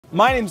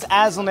My name's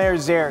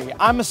Aslan.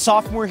 I'm a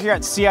sophomore here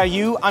at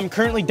CIU. I'm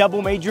currently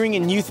double majoring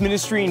in youth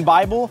ministry and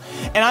Bible,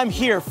 and I'm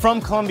here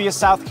from Columbia,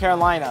 South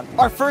Carolina.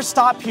 Our first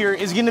stop here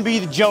is going to be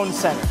the Jones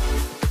Center.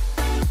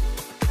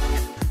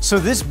 So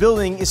this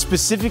building is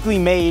specifically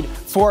made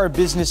for our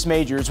business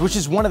majors, which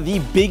is one of the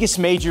biggest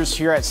majors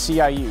here at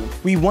CIU.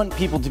 We want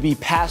people to be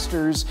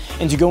pastors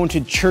and to go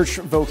into church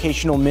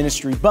vocational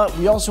ministry, but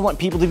we also want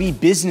people to be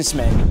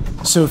businessmen.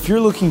 So if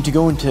you're looking to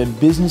go into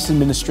business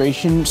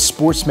administration,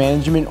 sports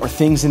management, or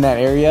things in that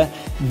area,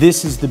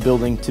 this is the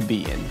building to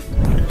be in.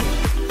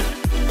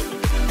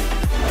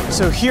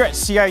 So here at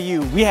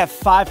CIU, we have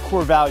 5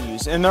 core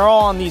values, and they're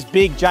all on these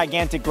big,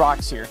 gigantic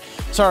rocks here.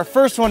 So our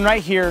first one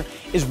right here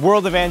is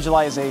world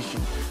evangelization.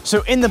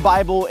 So in the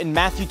Bible, in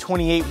Matthew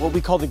 28, what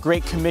we call the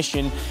Great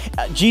Commission,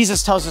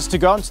 Jesus tells us to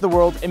go out into the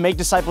world and make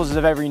disciples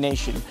of every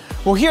nation.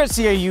 Well, here at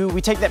CIU, we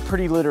take that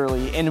pretty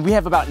literally, and we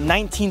have about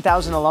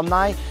 19,000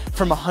 alumni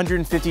from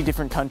 150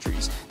 different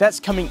countries. That's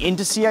coming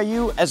into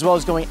CIU as well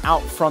as going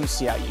out from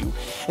CIU.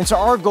 And so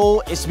our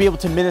goal is to be able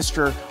to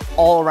minister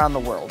all around the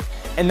world.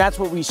 And that's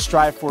what we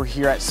strive for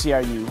here at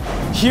CIU.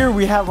 Here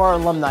we have our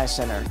Alumni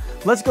Center.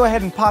 Let's go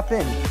ahead and pop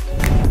in.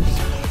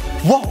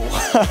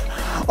 Whoa!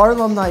 Our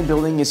alumni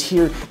building is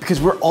here because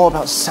we're all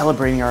about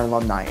celebrating our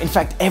alumni. In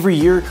fact, every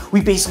year,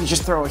 we basically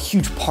just throw a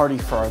huge party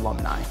for our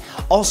alumni.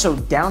 Also,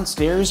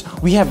 downstairs,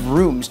 we have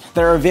rooms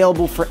that are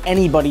available for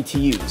anybody to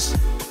use.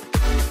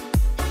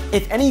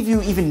 If any of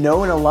you even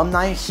know an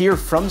alumni here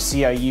from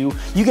CIU,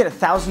 you get a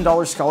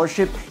 $1,000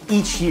 scholarship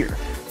each year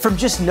from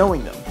just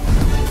knowing them.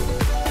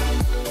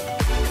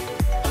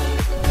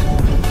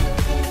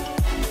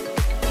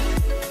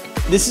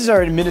 This is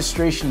our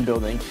administration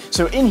building.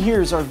 So in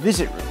here is our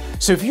visit room.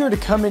 So if you were to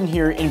come in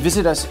here and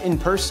visit us in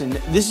person,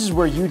 this is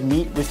where you'd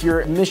meet with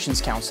your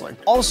admissions counselor.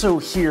 Also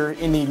here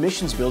in the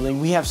admissions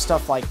building, we have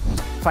stuff like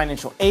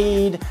financial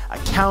aid,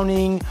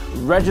 accounting,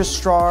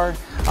 registrar,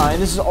 and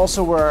this is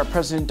also where our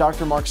president,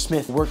 Dr. Mark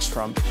Smith, works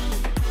from.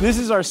 This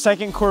is our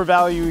second core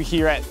value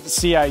here at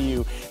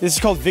CIU. This is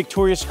called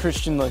victorious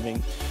Christian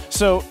living.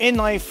 So in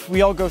life,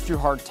 we all go through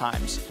hard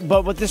times,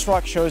 but what this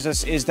rock shows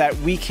us is that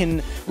we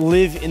can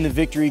live in the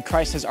victory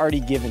Christ has already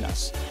given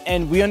us.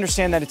 And we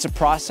understand that it's a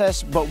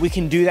process, but we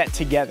can do that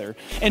together.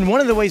 And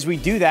one of the ways we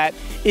do that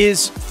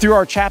is through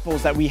our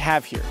chapels that we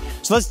have here.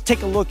 So let's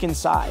take a look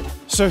inside.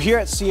 So here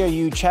at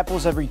CIU,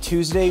 chapels every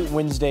Tuesday,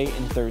 Wednesday,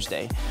 and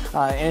Thursday.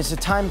 And it's a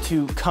time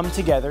to come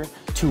together,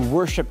 to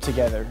worship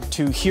together,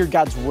 to hear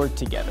God's word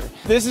together.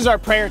 This is our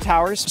prayer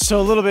towers. So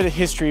a little bit of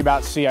history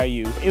about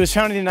CIU. It was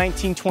founded in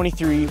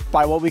 1923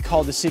 by what we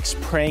call the 6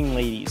 praying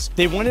ladies.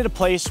 They wanted a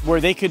place where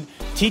they could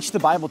teach the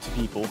Bible to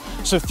people.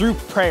 So through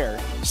prayer,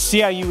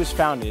 CIU was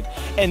founded.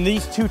 And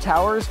these 2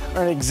 towers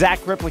are an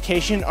exact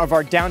replication of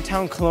our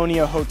downtown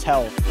Colonial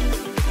Hotel.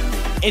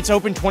 It's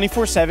open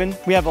 24/7.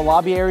 We have a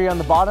lobby area on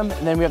the bottom,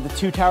 and then we have the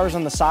 2 towers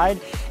on the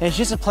side. And it's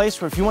just a place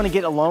where if you want to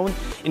get alone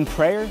in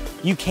prayer,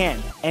 you can,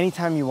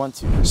 anytime you want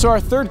to. So our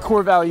third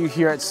core value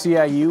here at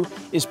CIU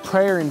is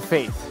prayer and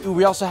faith.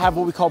 We also have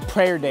what we call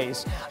prayer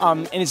days.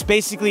 And it's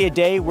basically a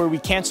day where we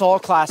cancel all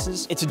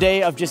classes. It's a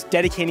day of just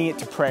dedicating it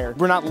to prayer.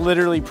 We're not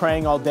literally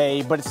praying all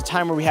day, but it's a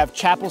time where we have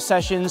chapel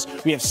sessions,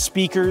 we have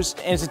speakers,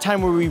 and it's a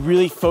time where we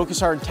really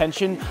focus our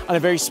attention on a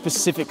very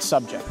specific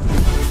subject.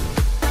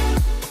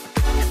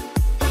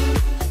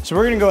 So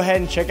we're gonna go ahead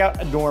and check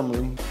out a dorm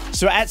room.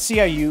 So at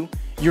CIU,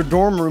 your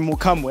dorm room will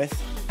come with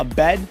a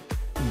bed,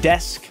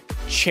 desk,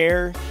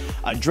 chair,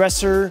 a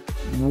dresser,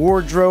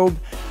 wardrobe,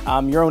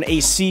 your own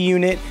AC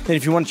unit. Then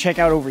if you want to check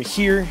out over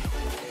here,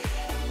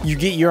 you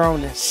get your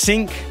own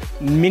sink,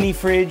 mini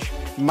fridge,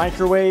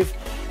 microwave,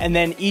 and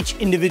then each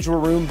individual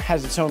room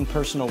has its own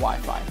personal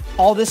Wi-Fi.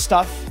 All this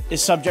stuff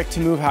is subject to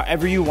move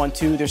however you want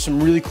to. There's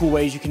some really cool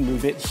ways you can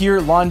move it. Here,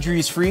 laundry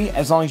is free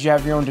as long as you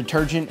have your own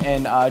detergent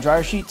and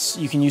dryer sheets.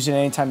 You can use it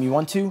anytime you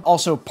want to.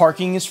 Also,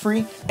 parking is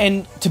free.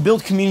 And to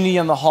build community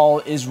on the hall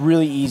is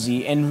really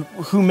easy. And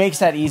who makes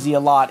that easy a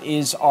lot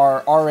is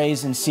our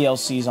RAs and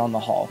CLCs on the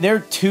hall. Their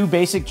 2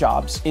 basic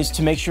jobs is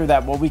to make sure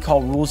that what we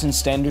call rules and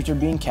standards are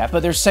being kept.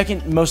 But their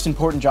second most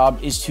important job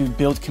is to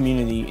build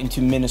community and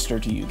to minister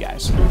to you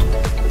guys.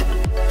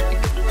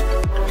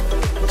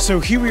 So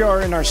here we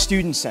are in our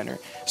student center.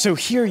 So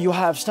here you'll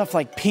have stuff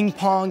like ping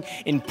pong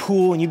and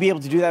pool, and you'll be able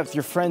to do that with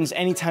your friends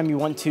anytime you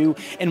want to.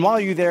 And while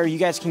you're there, you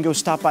guys can go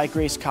stop by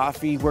Grace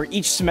Coffee, where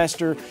each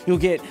semester you'll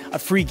get a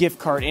free gift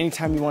card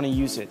anytime you want to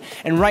use it.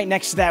 And right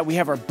next to that, we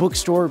have our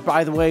bookstore.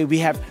 By the way, we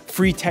have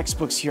free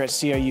textbooks here at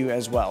CIU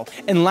as well.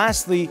 And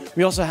lastly,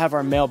 we also have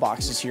our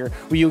mailboxes here,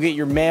 where you'll get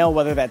your mail,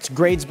 whether that's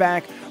grades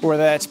back or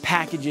whether that's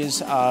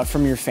packages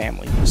from your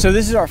family. So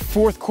this is our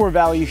 4th core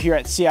value here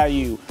at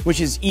CIU,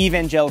 which is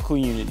evangelical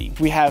unity.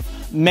 We have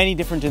many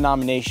different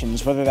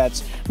denominations, whether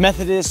that's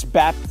Methodist,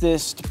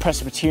 Baptist,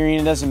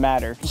 Presbyterian, it doesn't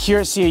matter. Here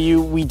at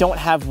CIU, we don't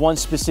have one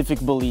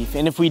specific belief,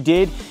 and if we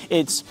did,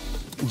 it's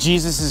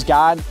Jesus is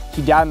God,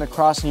 He died on the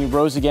cross and He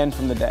rose again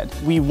from the dead.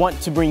 We want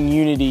to bring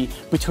unity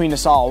between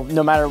us all,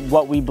 no matter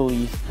what we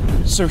believe.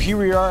 So here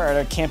we are at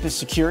our campus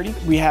security.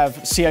 We have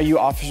CIU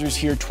officers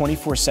here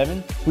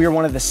 24/7. We are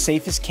one of the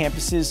safest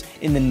campuses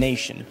in the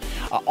nation.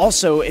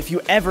 Also, if you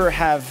ever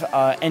have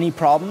any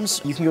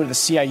problems, you can go to the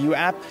CIU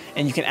app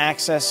and you can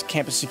access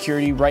campus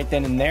security right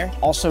then and there.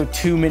 Also,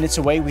 2 minutes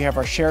away, we have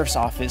our sheriff's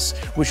office,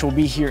 which will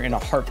be here in a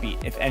heartbeat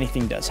if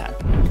anything does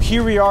happen.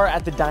 Here we are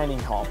at the dining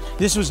hall.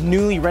 This was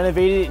newly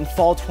renovated in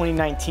fall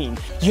 2019.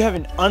 You have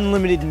an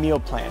unlimited meal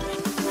plan.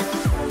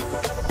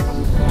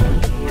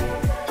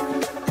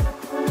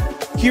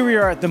 Here we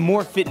are at the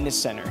More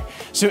Fitness Center.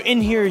 So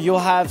in here, you'll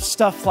have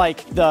stuff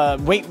like the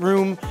weight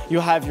room,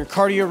 you'll have your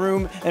cardio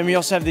room, and we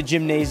also have the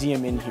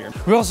gymnasium in here.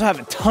 We also have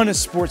a ton of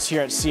sports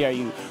here at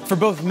CIU. For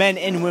both men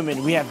and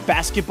women, we have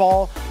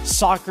basketball,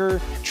 soccer,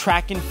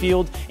 track and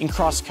field, and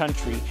cross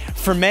country.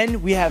 For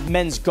men, we have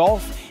men's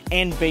golf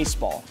and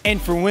baseball.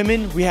 And for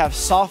women, we have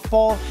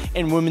softball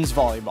and women's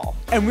volleyball.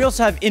 And we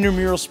also have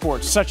intramural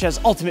sports such as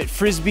ultimate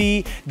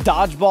frisbee,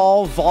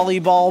 dodgeball,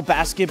 volleyball,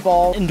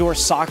 basketball, indoor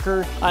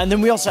soccer. And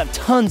then we also have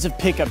tons of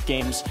pickup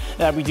games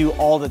that we do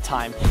all the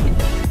time.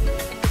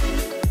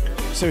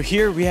 So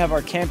here we have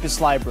our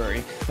campus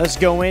library. Let's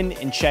go in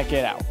and check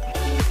it out.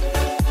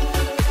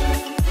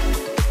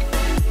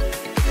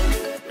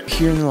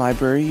 Here in the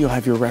library, you'll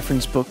have your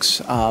reference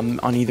books on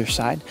either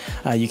side.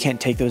 You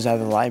can't take those out of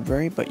the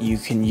library, but you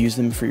can use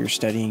them for your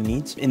studying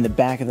needs. In the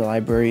back of the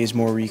library is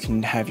more where you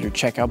can have your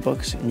checkout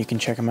books, and you can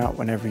check them out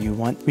whenever you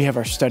want. We have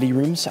our study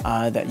rooms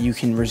that you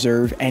can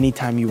reserve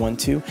anytime you want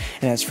to,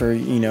 and that's for,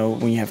 you know,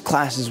 when you have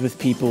classes with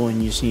people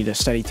and you just need to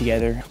study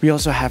together. We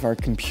also have our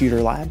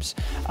computer labs,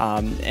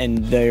 and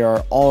they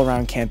are all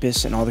around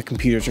campus, and all the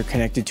computers are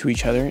connected to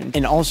each other.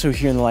 And also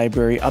here in the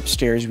library,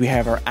 upstairs, we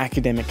have our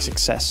Academic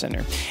Success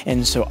Center.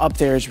 And so up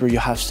there is where you'll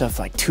have stuff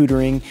like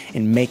tutoring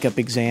and makeup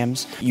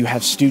exams. You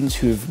have students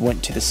who have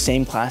went to the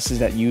same classes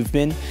that you've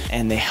been,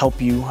 and they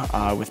help you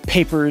with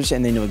papers,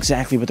 and they know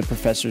exactly what the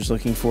professor is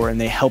looking for, and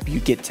they help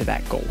you get to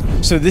that goal.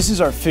 So this is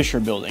our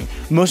Fisher building.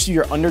 Most of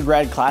your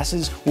undergrad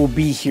classes will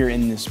be here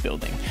in this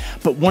building.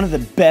 But one of the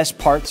best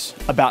parts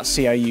about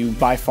CIU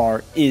by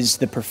far is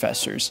the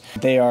professors.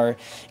 They are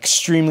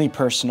extremely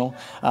personal.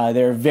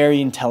 They're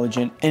very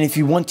intelligent. And if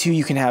you want to,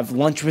 you can have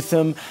lunch with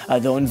them.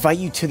 They'll invite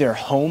you to their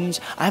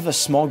homes. I have a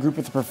small group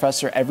with the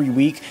professor every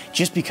week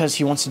just because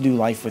he wants to do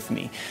life with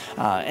me.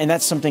 And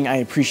that's something I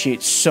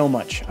appreciate so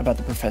much about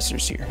the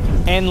professors here.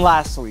 And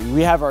lastly,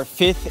 we have our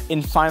fifth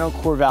and final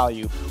core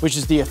value, which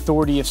is the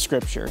authority of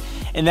Scripture.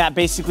 And that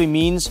basically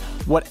means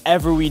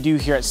whatever we do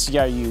here at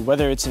CIU,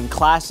 whether it's in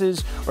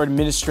classes or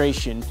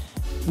administration,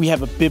 we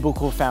have a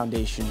biblical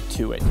foundation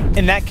to it.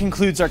 And that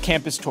concludes our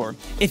campus tour.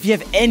 If you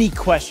have any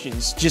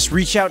questions, just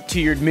reach out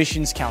to your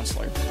admissions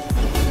counselor.